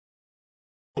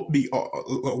be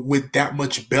with that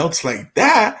much belts like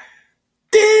that.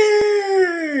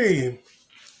 Damn.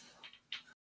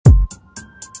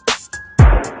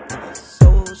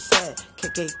 So sad,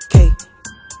 KKK.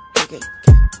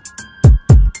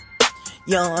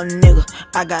 Young nigga,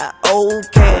 I got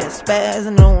old cash,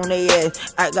 spazzing on they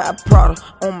ass. I got Prada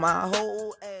on my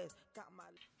whole ass.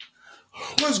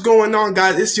 What's going on,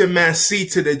 guys? It's your man C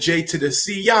to the J to the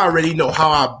C. Y'all already know how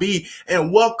I be,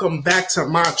 and welcome back to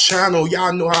my channel.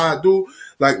 Y'all know how I do.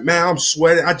 Like, man, I'm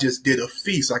sweating. I just did a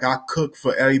feast. Like, I cook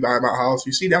for everybody in my house.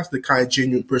 You see, that's the kind of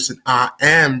genuine person I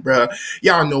am, bruh.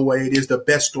 Y'all know what it is. The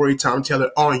best story time teller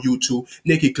on YouTube.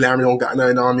 Nikki Clary don't got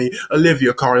nothing on me.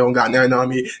 Olivia Carr don't got nothing on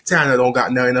me. Tanner don't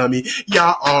got nothing on me.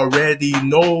 Y'all already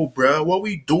know, bruh. What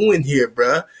we doing here,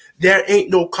 bruh? There ain't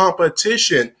no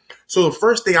competition. So the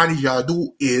first thing I need y'all to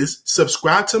do is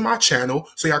subscribe to my channel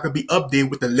so y'all can be updated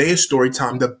with the latest story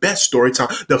time, the best story time,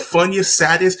 the funniest,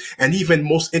 saddest, and even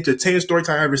most entertaining story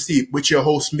time I ever see. With your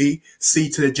host, me, C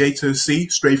to the J to the C,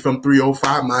 straight from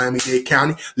 305 Miami-Dade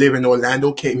County, live in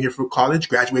Orlando, came here for college,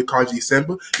 graduated college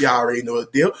December. Y'all already know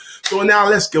the deal. So now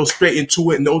let's go straight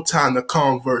into it. No time to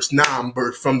converse. Now I'm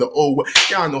birthed from the old way.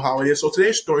 Y'all know how it is. So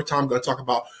today's story time, I'm going to talk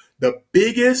about the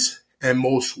biggest and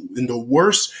the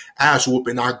worst ass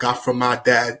whooping I got from my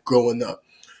dad growing up.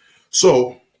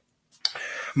 So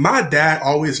my dad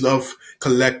always loved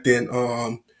collecting,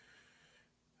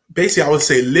 basically I would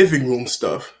say living room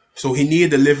stuff. So he needed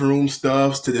the living room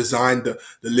stuff to design the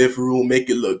living room,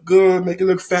 make it look good, make it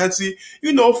look fancy,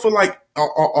 you know, for like,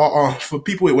 for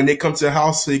people when they come to the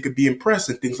house so they could be impressed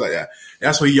and things like that.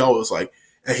 That's what he always like.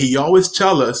 And he always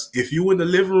tell us, if you in the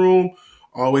living room,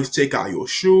 always take out your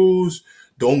shoes,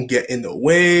 don't get in the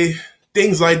way,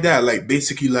 things like that. Like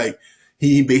basically, like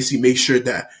he basically makes sure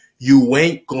that you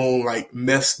ain't gonna like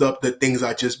messed up the things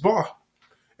I just bought.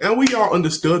 And we all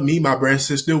understood, me, my brother and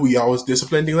sister, we always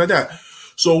disciplined, things like that.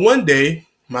 So one day,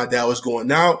 my dad was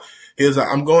going out. He was like,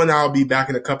 I'm going out, I'll be back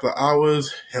in a couple of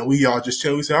hours. And we all just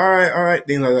chill. We said, all right,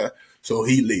 things like that. So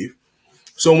he leave.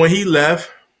 So when he left,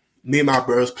 me and my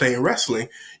brother was playing wrestling.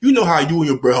 You know how you and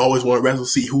your brother always want to wrestle,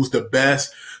 see who's the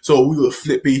best. So we would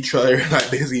flip each other, like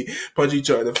basically punch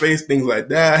each other in the face, things like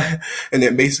that. And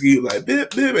then basically like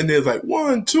bip, bip. And then it's like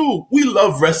 1, 2. We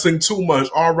love wrestling too much.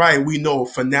 All right, we know,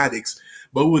 fanatics.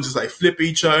 But we would just like flip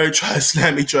each other, try to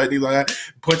slam each other, things like that,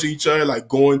 punch each other, like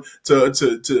going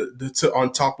to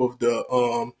on top of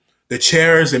the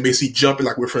chairs and basically jumping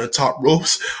like we're from the top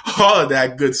ropes, all of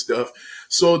that good stuff.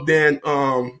 So then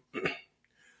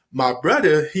my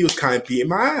brother, he was kind of beating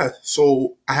my ass.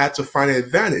 So I had to find an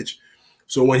advantage.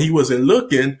 So when he wasn't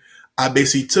looking, I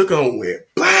basically took him with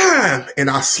blam, and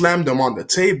I slammed him on the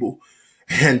table.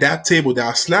 And that table that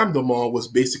I slammed him on was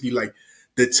basically like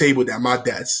the table that my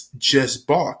dad just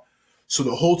bought. So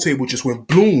the whole table just went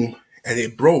boom, and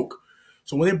it broke.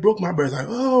 So when it broke, my brother's like,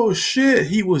 oh shit.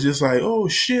 He was just like, oh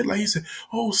shit. Like he said,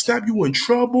 oh snap, you in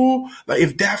trouble. Like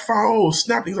if that found, oh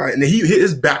snap. He's like, and then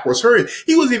his back was hurting.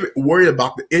 He wasn't even worried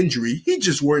about the injury. He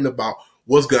just worried about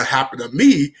what's going to happen to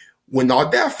me when all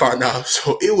that found out.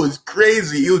 So it was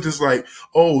crazy. It was just like,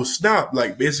 oh snap.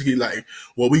 Like basically like,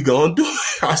 what we gonna do?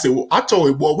 I said, well, I told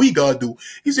him what we gonna do.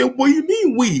 He said, what do you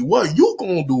mean we? What you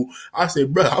gonna do? I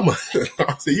said, bro, I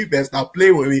said, you better stop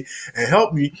playing with me and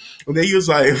help me. And then he was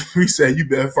like, we said, you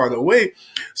better find a way.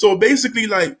 So basically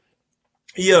like,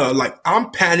 yeah, like I'm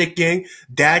panicking.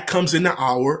 Dad comes in the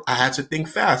hour. I had to think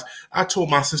fast. I told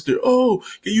my sister, oh,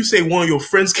 can you say one of your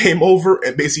friends came over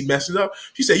and basically messed it up?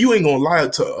 She said, you ain't gonna lie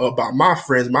about my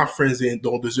friends. My friends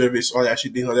don't deserve it. So all that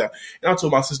shit, things like that. And I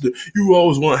told my sister, you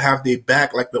always want to have their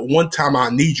back. Like the one time I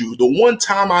need you,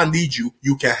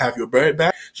 you can't have your brother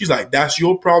back. She's like, that's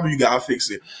your problem. You gotta fix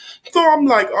it. So I'm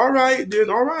like, all right, then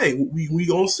all right, we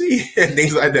gonna see and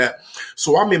things like that.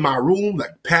 So I'm in my room,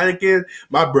 like panicking.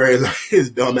 My brother, like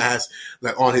his dumb ass,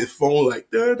 like on his phone, like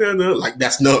like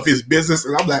that's none of his business.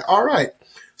 And I'm like, all right.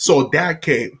 So dad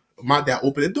came. My dad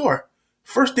opened the door.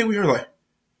 First thing we heard, like,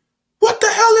 what the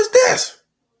hell is this?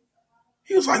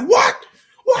 He was like, what?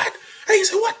 What? And he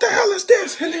said, what the hell is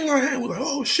this? And then my hand was like,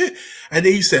 oh shit. And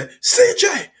then he said,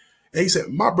 C.J. And he said,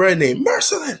 my brother named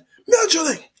Mercelin,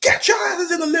 get your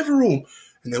asses in the living room.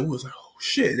 And then we was like, oh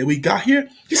shit. And then we got here.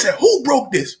 He said, who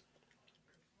broke this?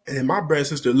 And then my brother and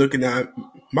sister looking at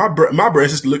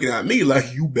me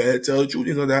like, you better tell the truth,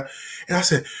 things like that. And I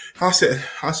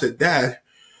said, Dad,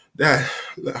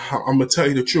 I'm gonna tell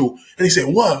you the truth. And he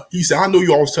said, what? He said, I know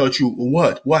you always tell the truth.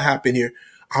 What happened here?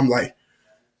 I'm like,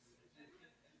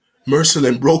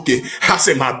 Mercilin broke it. I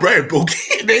said, my brother broke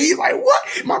it. And then he's like,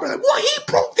 what? My brother, like, what? He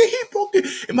broke it. He broke it.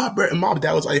 And my brother and my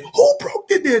dad was like, who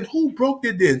broke it then? Who broke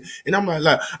it then? And I'm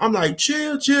like,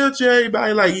 chill,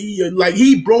 everybody. Like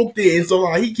he broke it. And so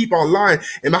like he keep on lying.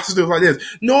 And my sister was like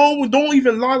this, no, don't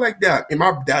even lie like that. And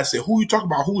my dad said, who you talking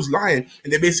about? Who's lying?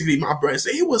 And then basically my brother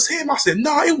said, it was him. I said,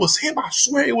 no, it was him. I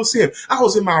swear it was him. I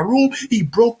was in my room. He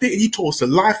broke it. And he told us to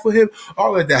lie for him.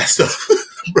 All of that stuff.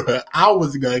 Bruh, I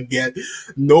wasn't gonna get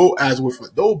no ass with for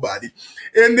nobody.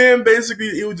 And then basically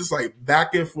it was just like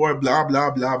back and forth, blah, blah,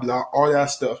 blah, blah, all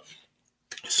that stuff.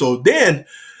 So then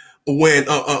when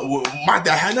my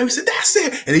dad had enough, he said, that's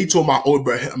it. And he told my old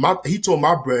brother, he told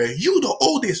my brother, you the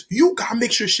oldest, you gotta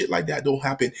make sure shit like that don't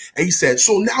happen. And he said,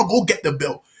 so now go get the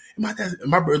belt. And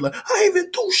my brother like, I ain't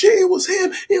even do shit. It was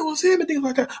him and things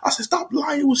like that. I said, stop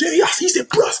lying. It was him. He said,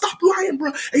 bro, stop lying, bro.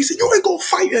 And he said, you ain't gonna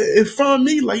fight in front of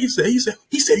me. Like he said, you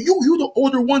the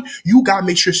older one. You gotta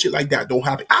make sure shit like that don't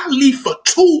happen. I leave for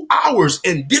 2 hours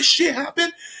and this shit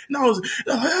happened. And I was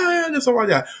and stuff like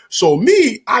that. So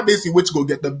me, I basically went to go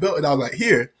get the belt and I was like,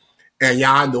 here. And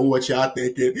y'all know what y'all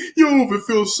thinking. You don't even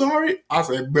feel sorry? I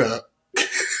said, bro.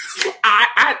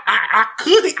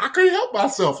 I couldn't help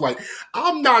myself. Like,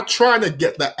 I'm not trying to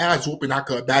get the ass whooping I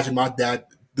could imagine my dad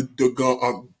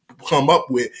come up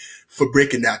with for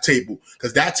breaking that table.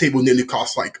 Because that table nearly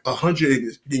cost like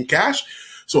 $100 in cash.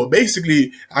 So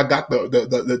basically, I got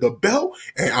the belt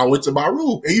and I went to my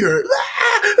room and you heard,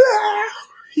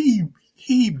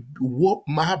 he whooped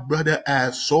my brother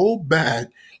ass so bad.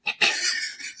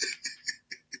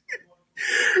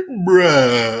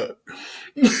 Bruh.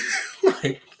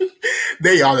 Like,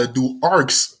 they ought to do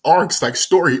arcs, like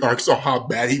story arcs on how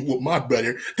bad he whooped my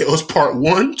brother. There was part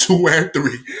 1, 2, and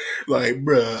 3. Like,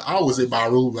 bruh, I was in my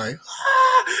room like,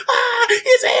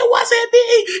 he said it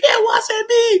wasn't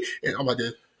me. And I'm like,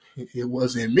 it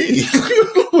wasn't me.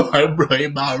 Like, bruh,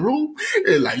 in my room,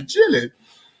 and like chilling.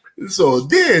 So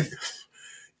then,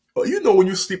 you know, when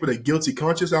you sleep with a guilty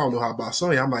conscience, I don't know how about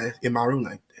Sonny. I'm like in my room,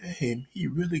 like, damn, he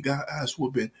really got ass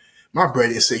whooping. My brother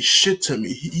didn't say shit to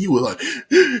me. He was like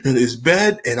in his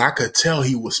bed, and I could tell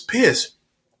he was pissed.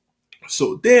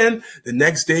 So then the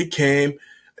next day came.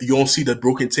 You don't see the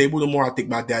broken table no more. I think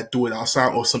my dad threw it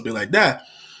outside or something like that.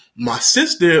 My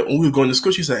sister, when we were going to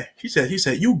school, he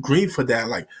said, you green for that.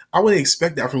 Like, I wouldn't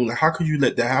expect that from you. Like, how could you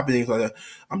let that happen? Things like that.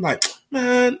 I'm like,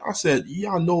 man, I said,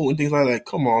 y'all know, and things like that.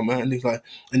 Come on, man. And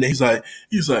then he's like,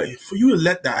 for you to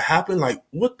let that happen, like,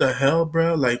 what the hell,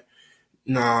 bro? Like,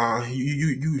 nah,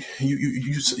 you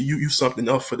something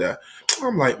else for that.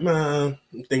 I'm like, man,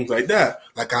 things like that.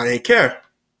 Like, I didn't care.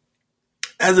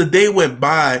 As the day went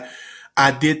by,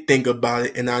 I did think about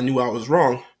it, and I knew I was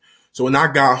wrong. So when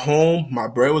I got home, my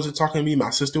brother wasn't talking to me. My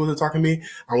sister wasn't talking to me.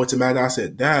 I went to my dad. I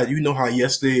said, Dad, you know how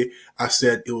yesterday I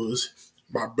said it was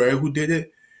my brother who did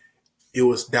it?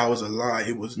 That was a lie.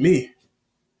 It was me.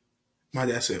 My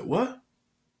dad said, what?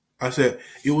 I said,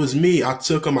 it was me. I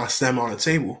took him. I slammed him on the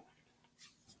table.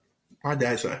 My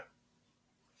dad said,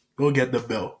 go get the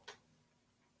belt.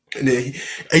 And then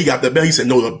he got the belt. He said,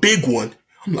 no, the big one.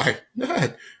 I'm like,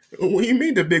 Dad, what do you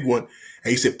mean the big one? And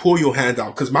he said, pull your hands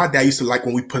out. Because my dad used to like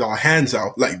when we put our hands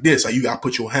out like this. Like, you got to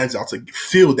put your hands out to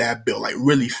feel that belt, like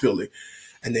really feel it.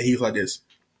 And then he was like this.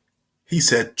 He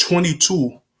said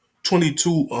 22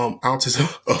 ounces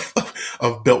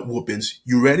of belt whoopings.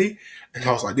 You ready? And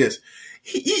I was like this.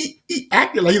 He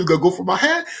acted like he was going to go for my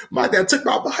hand. My dad took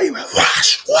my body. He went,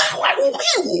 wash. Wow, he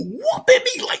was whooping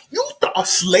me like you thought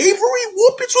slavery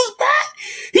whoopings was bad.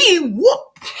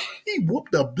 He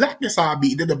whooped the blackness out of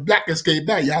me. Then the blackness came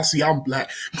back. Y'all see I'm black.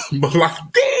 But like,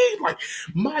 damn, like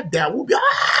my dad whooped me.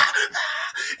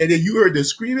 And then you heard the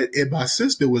screaming, and my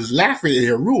sister was laughing in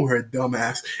her room, her dumb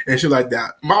ass, and shit like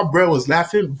that. My brother was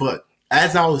laughing, but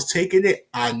as I was taking it,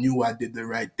 I knew I did the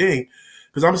right thing.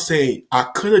 Because I'm saying I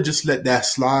could have just let that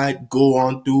slide go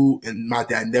on through and my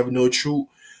dad never know the truth.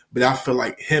 But I feel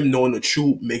like him knowing the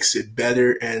truth makes it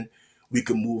better and we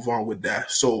can move on with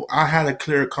that. So I had a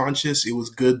clear conscience. It was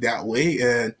good that way.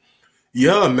 And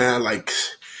yeah, man, like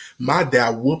my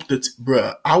dad whooped it.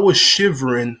 Bruh, I was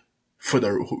shivering for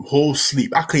the whole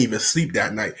sleep. I couldn't even sleep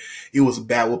that night. It was a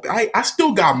bad whoop. I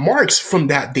still got marks from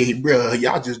that day, bruh.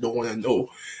 Y'all just don't want to know.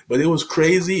 But it was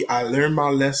crazy. I learned my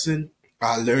lesson.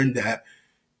 I learned that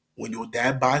when your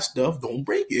dad buys stuff, don't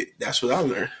break it. That's what I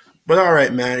learned. But all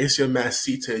right, man, it's your man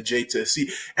C.J.C.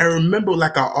 And remember,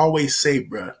 like I always say,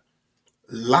 bruh,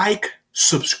 like,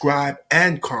 subscribe,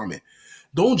 and comment.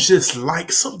 Don't just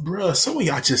like some of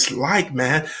y'all just like,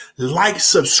 man. Like,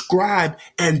 subscribe,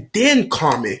 and then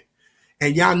comment.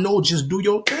 And y'all know, just do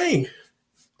your thing.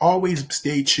 Always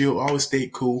stay chill, always stay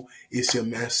cool. It's your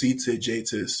man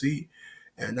C.J.C.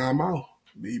 And I'm out.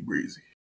 Be breezy.